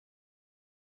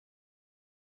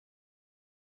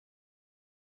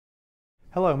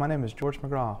Hello, my name is George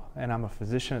McGraw, and I'm a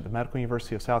physician at the Medical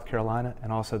University of South Carolina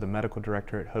and also the medical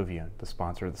director at Hovione, the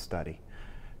sponsor of the study.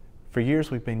 For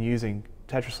years, we've been using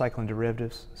tetracycline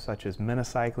derivatives such as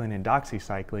minocycline and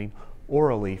doxycycline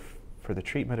orally for the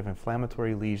treatment of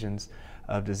inflammatory lesions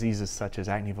of diseases such as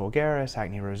acne vulgaris,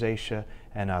 acne rosacea,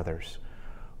 and others.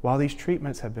 While these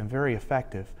treatments have been very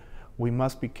effective, we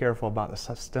must be careful about the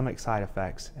systemic side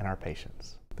effects in our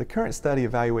patients. The current study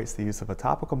evaluates the use of a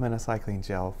topical minocycline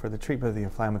gel for the treatment of the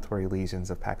inflammatory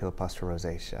lesions of papulopustular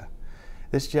rosacea.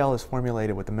 This gel is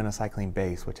formulated with the minocycline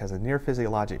base, which has a near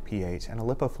physiologic pH and a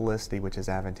lipophilicity which is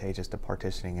advantageous to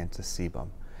partitioning into sebum.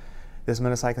 This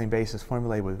minocycline base is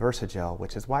formulated with Versagel,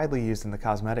 which is widely used in the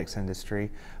cosmetics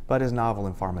industry but is novel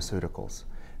in pharmaceuticals.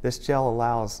 This gel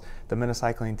allows the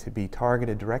minocycline to be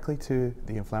targeted directly to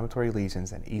the inflammatory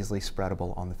lesions and easily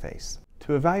spreadable on the face.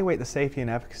 To evaluate the safety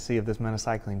and efficacy of this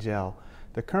minocycline gel,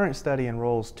 the current study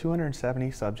enrolls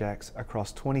 270 subjects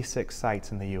across 26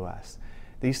 sites in the U.S.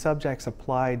 These subjects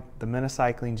applied the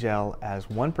minocycline gel as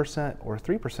 1% or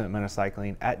 3%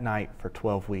 minocycline at night for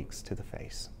 12 weeks to the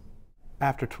face.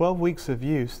 After 12 weeks of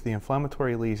use, the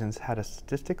inflammatory lesions had a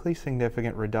statistically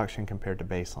significant reduction compared to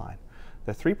baseline.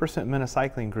 The 3%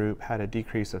 minocycline group had a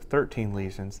decrease of 13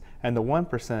 lesions, and the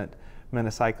 1%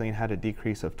 minocycline had a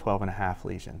decrease of 12.5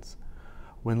 lesions.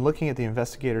 When looking at the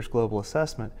investigator's global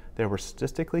assessment, there were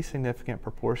statistically significant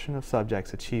proportion of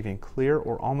subjects achieving clear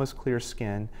or almost clear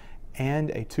skin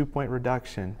and a 2-point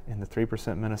reduction in the 3%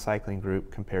 minocycline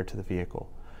group compared to the vehicle.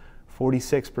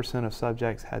 46% of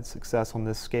subjects had success on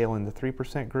this scale in the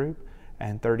 3% group,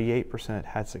 and 38%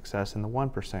 had success in the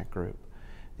 1% group.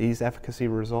 These efficacy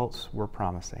results were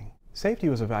promising. Safety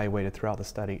was evaluated throughout the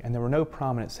study, and there were no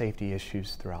prominent safety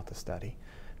issues throughout the study.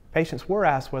 Patients were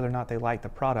asked whether or not they liked the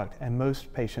product, and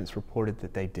most patients reported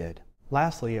that they did.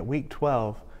 Lastly, at week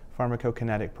 12,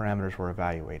 pharmacokinetic parameters were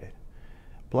evaluated.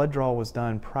 Blood draw was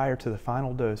done prior to the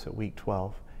final dose at week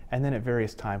 12, and then at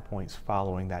various time points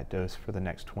following that dose for the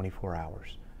next 24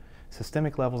 hours.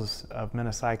 Systemic levels of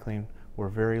minocycline were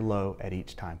very low at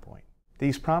each time point.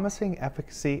 These promising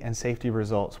efficacy and safety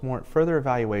results warrant further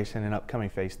evaluation in upcoming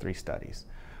phase 3 studies.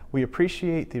 We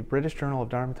appreciate the British Journal of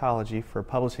Dermatology for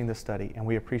publishing this study, and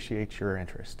we appreciate your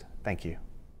interest. Thank you.